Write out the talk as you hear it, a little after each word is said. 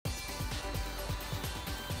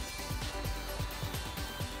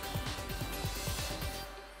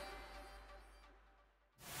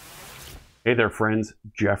Hey there, friends.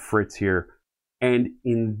 Jeff Fritz here. And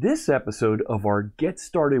in this episode of our Get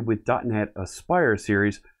Started with .NET Aspire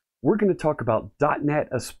series, we're going to talk about .NET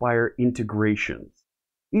Aspire integrations.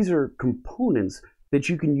 These are components that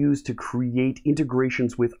you can use to create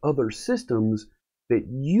integrations with other systems that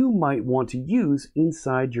you might want to use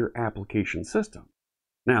inside your application system.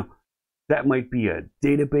 Now, that might be a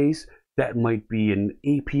database, that might be an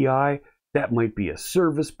API, that might be a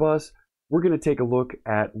service bus. We're going to take a look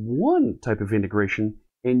at one type of integration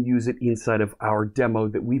and use it inside of our demo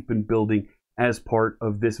that we've been building as part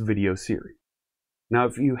of this video series. Now,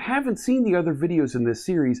 if you haven't seen the other videos in this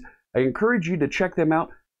series, I encourage you to check them out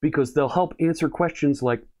because they'll help answer questions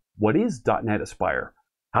like, what is .NET Aspire?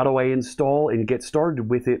 How do I install and get started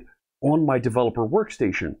with it on my developer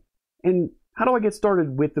workstation? And how do I get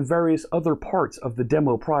started with the various other parts of the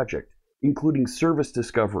demo project, including service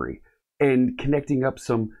discovery and connecting up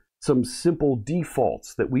some simple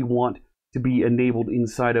defaults that we want to be enabled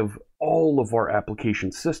inside of all of our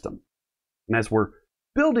application system. And as we're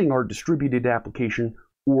building our distributed application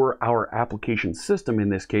or our application system in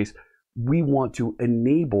this case, we want to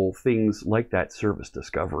enable things like that service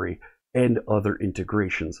discovery and other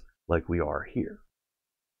integrations like we are here.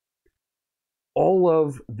 All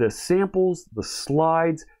of the samples, the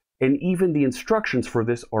slides, and even the instructions for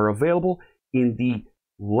this are available in the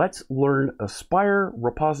Let's Learn Aspire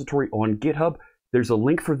repository on GitHub. There's a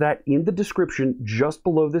link for that in the description just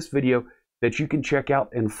below this video that you can check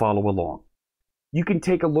out and follow along. You can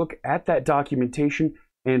take a look at that documentation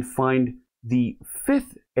and find the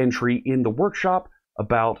 5th entry in the workshop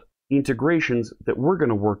about integrations that we're going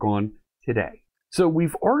to work on today. So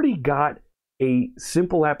we've already got a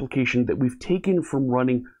simple application that we've taken from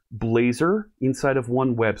running Blazor inside of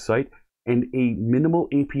one website and a minimal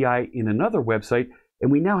API in another website,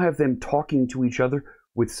 and we now have them talking to each other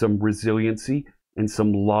with some resiliency and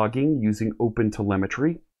some logging using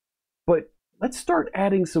OpenTelemetry. But let's start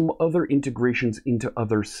adding some other integrations into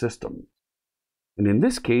other systems. And in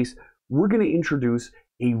this case, we're going to introduce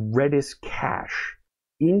a Redis cache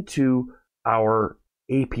into our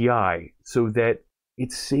API so that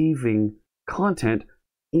it's saving content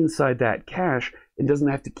inside that cache and doesn't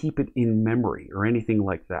have to keep it in memory or anything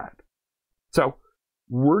like that. So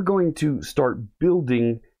we're going to start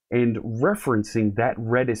building and referencing that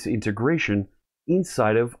Redis integration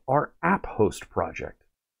inside of our app host project.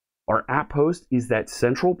 Our app host is that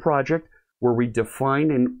central project where we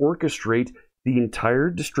define and orchestrate the entire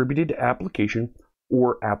distributed application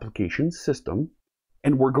or application system,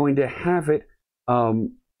 and we're going to have it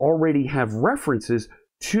already have references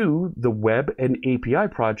to the web and API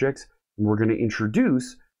projects, and we're going to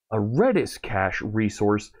introduce a Redis cache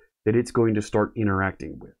resource that it's going to start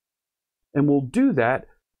interacting with. And we'll do that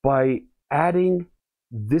by adding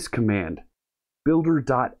this command,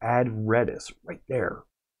 builder.addRedis, right there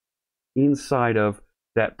inside of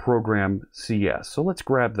that program CS. So let's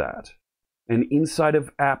grab that. And inside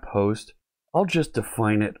of app host, I'll just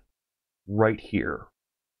define it right here.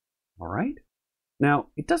 All right. Now,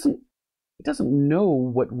 it doesn't know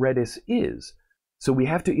what Redis is, so we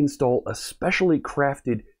have to install a specially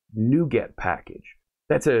crafted NuGet package.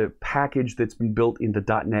 That's a package that's been built in the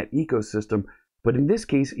 .NET ecosystem, but in this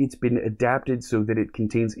case, it's been adapted so that it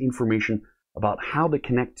contains information about how to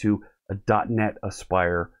connect to a .NET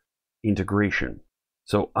Aspire integration.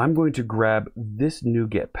 So I'm going to grab this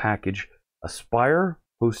NuGet package, Aspire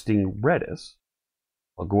hosting Redis.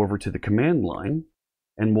 I'll go over to the command line,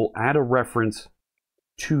 and we'll add a reference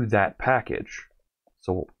to that package.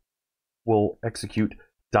 So we'll execute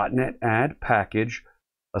 .NET add package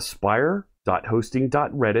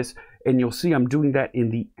aspire.hosting.redis, and you'll see I'm doing that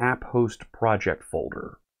in the app host project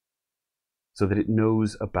folder so that it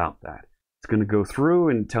knows about that. It's going to go through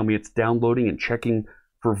and tell me it's downloading and checking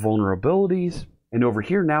for vulnerabilities, and over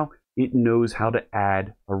here now it knows how to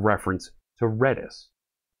add a reference to Redis.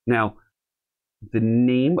 Now, the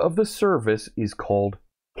name of the service is called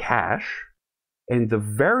cache, and the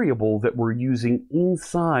variable that we're using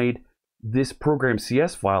inside this program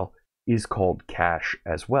CS file is called cache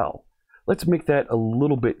as well. Let's make that a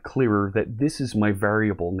little bit clearer that this is my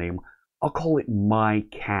variable name. I'll call it my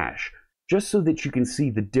cache, just so that you can see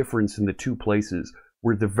the difference in the two places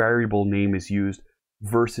where the variable name is used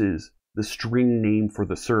versus the string name for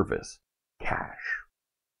the service, cache.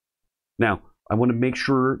 Now, I want to make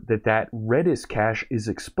sure that that Redis cache is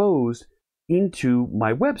exposed into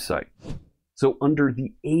my website. So under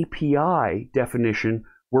the API definition,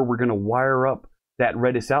 where we're going to wire up that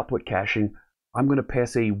Redis output caching, I'm going to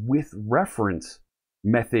pass a with reference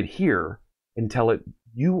method here and tell it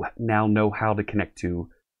you now know how to connect to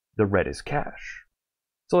the Redis cache.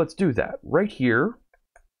 So let's do that. Right here,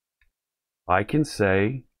 I can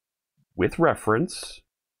say with reference,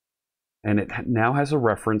 and it now has a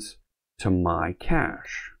reference to my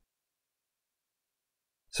cache.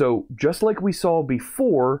 So just like we saw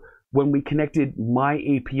before when we connected my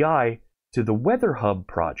API to the Weather Hub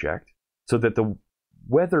project, so that the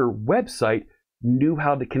weather website knew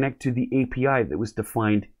how to connect to the API that was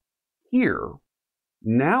defined here.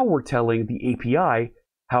 Now we're telling the API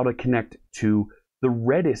how to connect to the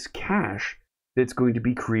Redis cache that's going to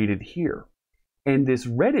be created here. And this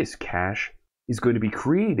Redis cache is going to be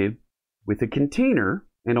created with a container,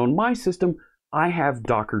 and on my system, I have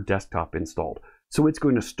Docker Desktop installed. So it's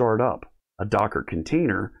going to start up a Docker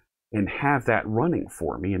container and have that running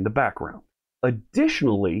for me in the background.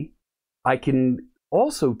 Additionally, I can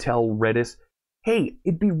also tell Redis, hey,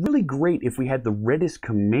 it'd be really great if we had the Redis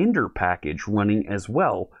Commander package running as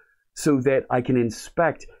well, so that I can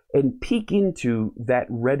inspect and peek into that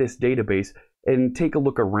Redis database and take a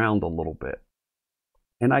look around a little bit.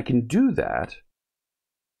 And I can do that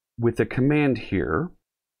with a command here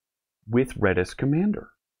with Redis Commander.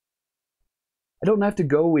 I don't have to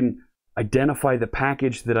go and identify the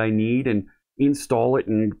package that I need and install it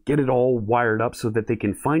and get it all wired up so that they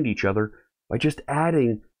can find each other. By just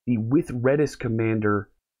adding the with Redis Commander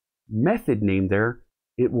method name there,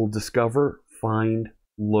 it will discover, find,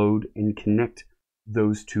 load, and connect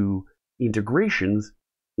those two integrations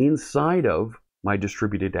inside of my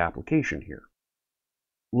distributed application here.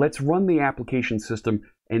 Let's run the application system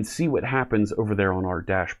and see what happens over there on our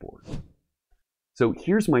dashboard. So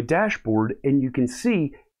here's my dashboard, and you can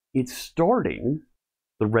see it's starting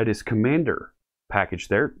the Redis Commander package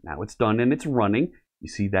there. Now it's done and it's running. You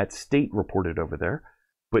see that state reported over there.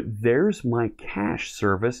 But there's my cache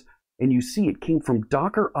service, and you see it came from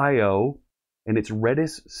Docker.io, and it's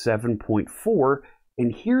Redis 7.4,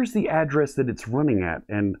 and here's the address that it's running at.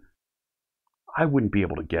 And I wouldn't be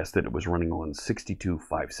able to guess that it was running on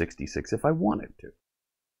 62.566 if I wanted to.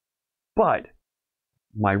 But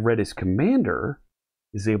my Redis Commander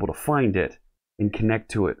is able to find it and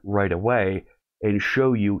connect to it right away and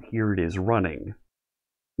show you here it is running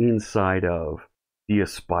inside of the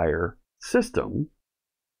Aspire system.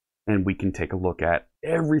 And we can take a look at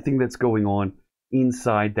everything that's going on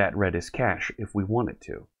inside that Redis cache if we wanted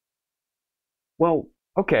to. Well,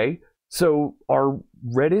 okay, so our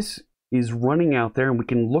Redis is running out there, and we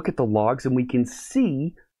can look at the logs, and we can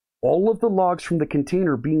see all of the logs from the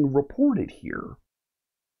container being reported here.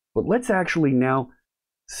 But let's actually now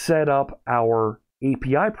set up our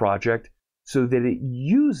API project so that it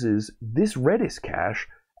uses this Redis cache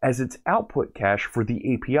as its output cache for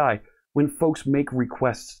the API when folks make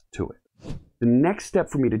requests to it. The next step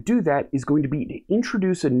for me to do that is going to be to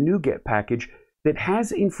introduce a NuGet package that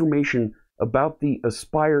has information about the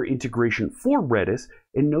Aspire integration for Redis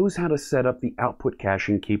and knows how to set up the output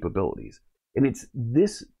caching capabilities. And it's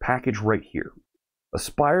this package right here,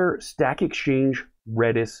 Aspire Stack Exchange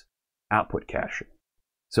Redis output caching.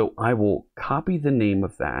 So I will copy the name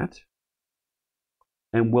of that,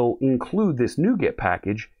 and we'll include this NuGet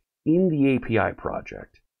package in the API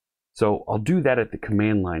project. So I'll do that at the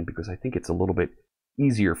command line because I think it's a little bit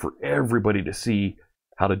easier for everybody to see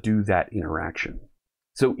how to do that interaction.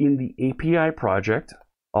 So in the API project,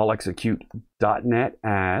 I'll execute .NET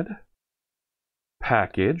add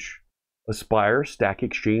package Aspire Stack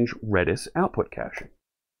Exchange Redis output caching.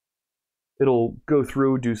 It'll go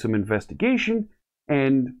through, do some investigation,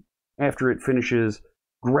 and after it finishes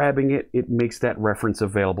grabbing it, it makes that reference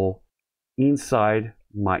available inside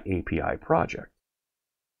my API project.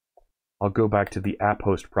 I'll go back to the app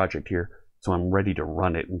host project here, so I'm ready to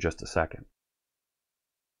run it in just a second.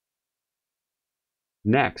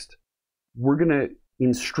 Next, we're going to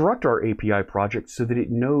instruct our API project so that it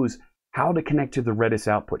knows how to connect to the Redis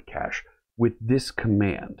output cache with this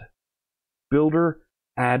command, builder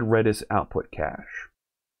add Redis output cache.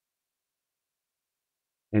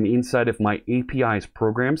 And inside of my API's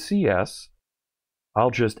program CS,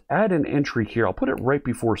 I'll just add an entry here. I'll put it right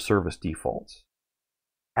before service defaults.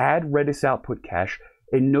 Add Redis output cache,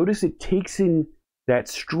 and notice it takes in that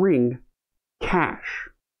string cache,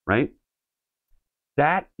 right?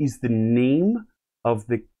 That is the name of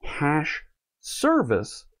the cache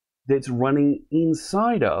service that's running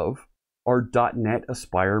inside of our .NET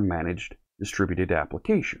Aspire managed distributed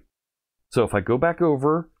application. So if I go back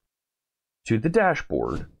over to the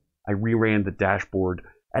dashboard, I reran the dashboard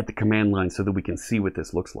at the command line so that we can see what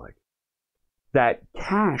this looks like. That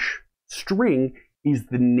cache string is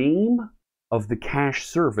the name of the cache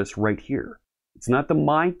service right here. It's not the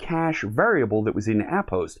my cache variable that was in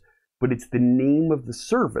AppHost, but it's the name of the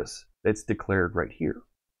service that's declared right here.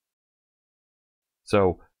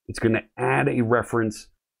 So it's going to add a reference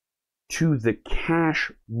to the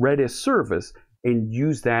cache Redis service and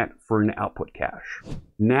use that for an output cache.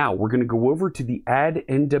 Now we're going to go over to the add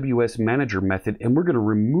NWS manager method, and we're going to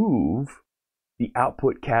remove the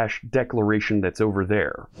output cache declaration that's over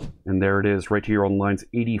there. And there it is right here on lines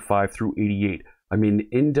 85 through 88. I'm in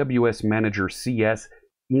NWS manager CS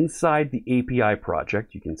inside the API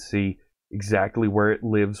project. You can see exactly where it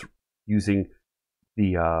lives using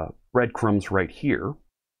the breadcrumbs right here.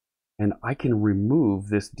 And I can remove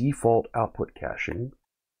this default output caching.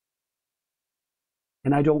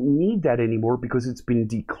 And I don't need that anymore because it's been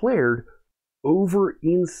declared over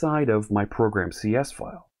inside of my program CS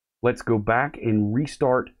file. Let's go back and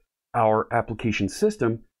restart our application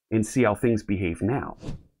system and see how things behave now.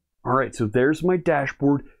 All right, so there's my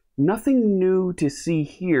dashboard. Nothing new to see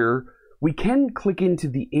here. We can click into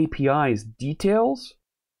the API's details.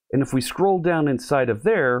 And if we scroll down inside of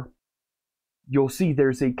there, you'll see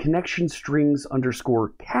there's a connection strings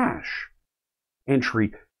underscore cache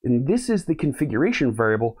entry. And this is the configuration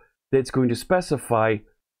variable that's going to specify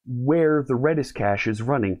where the Redis cache is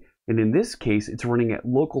running. And in this case, it's running at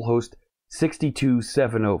localhost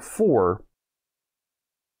 62.704.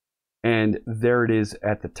 And there it is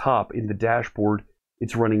at the top in the dashboard.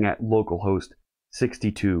 It's running at localhost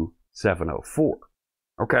 62.704.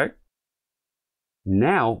 Okay.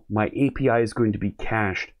 Now my API is going to be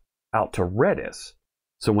cached out to Redis.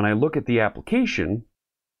 So when I look at the application,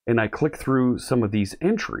 and I click through some of these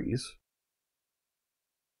entries,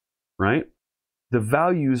 right, the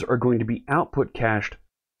values are going to be output cached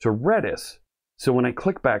to Redis. So when I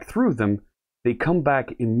click back through them, they come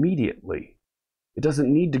back immediately. It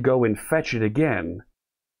doesn't need to go and fetch it again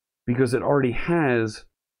because it already has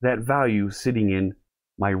that value sitting in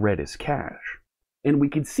my Redis cache. And we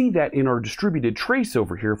can see that in our distributed trace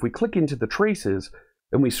over here. If we click into the traces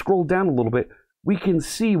and we scroll down a little bit, we can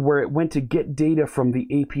see where it went to get data from the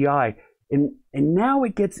API. And now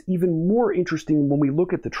it gets even more interesting when we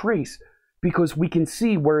look at the trace, because we can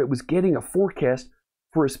see where it was getting a forecast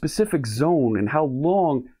for a specific zone and how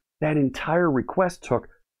long that entire request took.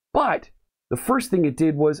 But the first thing it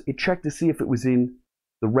did was it checked to see if it was in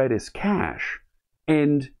the Redis cache.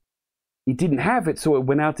 And it didn't have it, so it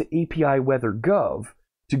went out to API Weather Gov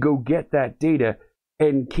to go get that data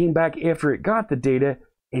and came back after it got the data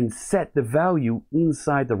and set the value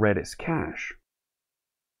inside the Redis cache.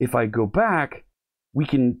 If I go back, we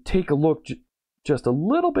can take a look just a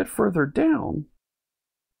little bit further down,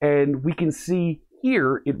 and we can see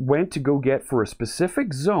here it went to go get for a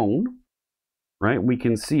specific zone, right? We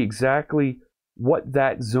can see exactly what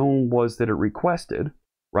that zone was that it requested,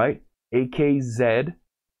 right? AKZ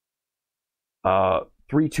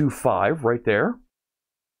 325 right there.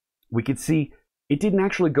 We could see it didn't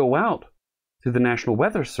actually go out to the National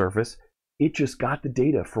Weather Service. It just got the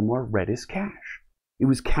data from our Redis cache. It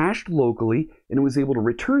was cached locally, and it was able to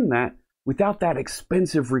return that without that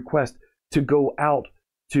expensive request to go out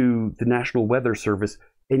to the National Weather Service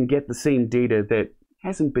and get the same data that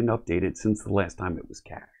hasn't been updated since the last time it was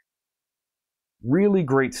cached. Really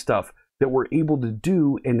great stuff that we're able to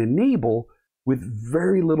do and enable with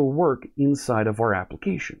very little work inside of our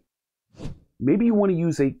application. Maybe you want to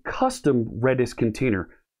use a custom Redis container.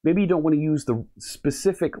 Maybe you don't want to use the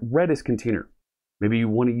specific Redis container. Maybe you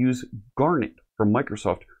want to use Garnet from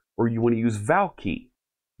Microsoft, or you want to use Valkey.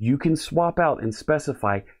 You can swap out and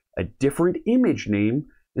specify a different image name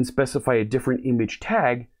and specify a different image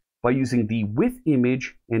tag by using the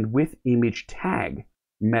withImage and withImageTag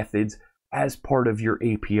methods as part of your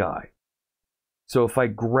API. So if I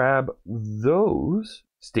grab those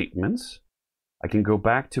statements, I can go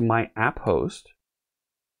back to my app host.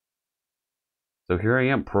 So here I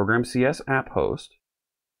am, Program CS app host,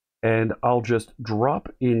 and I'll just drop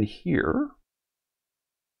in here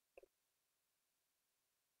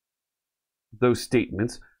those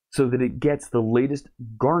statements so that it gets the latest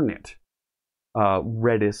Garnet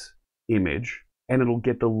Redis image, and it'll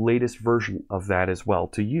get the latest version of that as well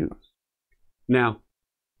to use. Now,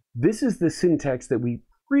 this is the syntax that we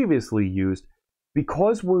previously used.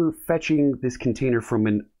 Because we're fetching this container from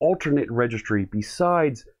an alternate registry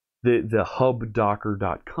besides the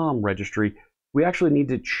hub.docker.com registry, we actually need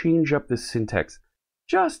to change up this syntax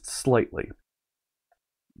just slightly.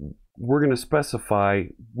 We're going to specify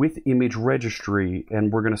with image registry,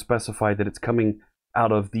 and we're going to specify that it's coming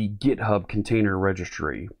out of the GitHub container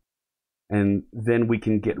registry. And then we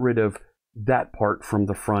can get rid of that part from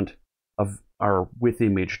the front of our with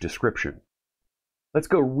image description. Let's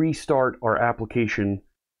go restart our application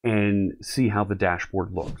and see how the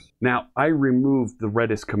dashboard looks. Now, I removed the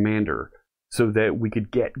Redis commander so that we could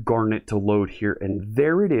get Garnet to load here, and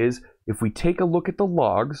there it is. If we take a look at the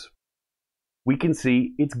logs, we can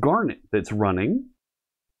see it's Garnet that's running,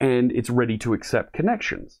 and it's ready to accept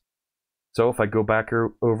connections. So if I go back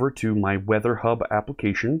over to my Weather Hub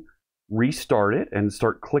application, restart it, and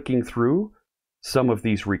start clicking through some of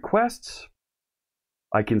these requests,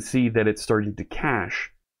 I can see that it's starting to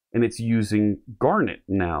cache, and it's using Garnet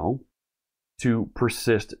now to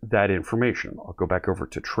persist that information. I'll go back over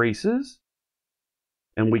to Traces,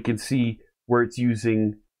 and we can see where it's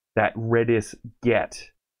using that Redis get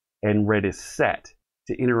and Redis set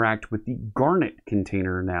to interact with the Garnet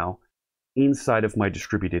container now inside of my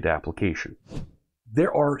distributed application.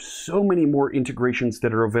 There are so many more integrations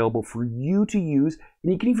that are available for you to use,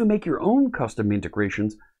 and you can even make your own custom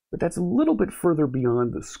integrations, but that's a little bit further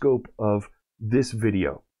beyond the scope of this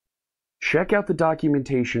video. Check out the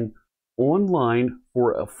documentation online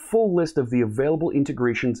for a full list of the available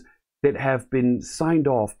integrations that have been signed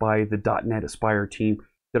off by the .NET Aspire team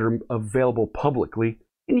that are available publicly,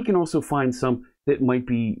 and you can also find some that might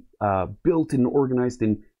be built and organized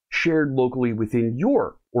and shared locally within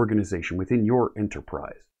your organization, within your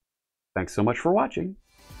enterprise. Thanks so much for watching.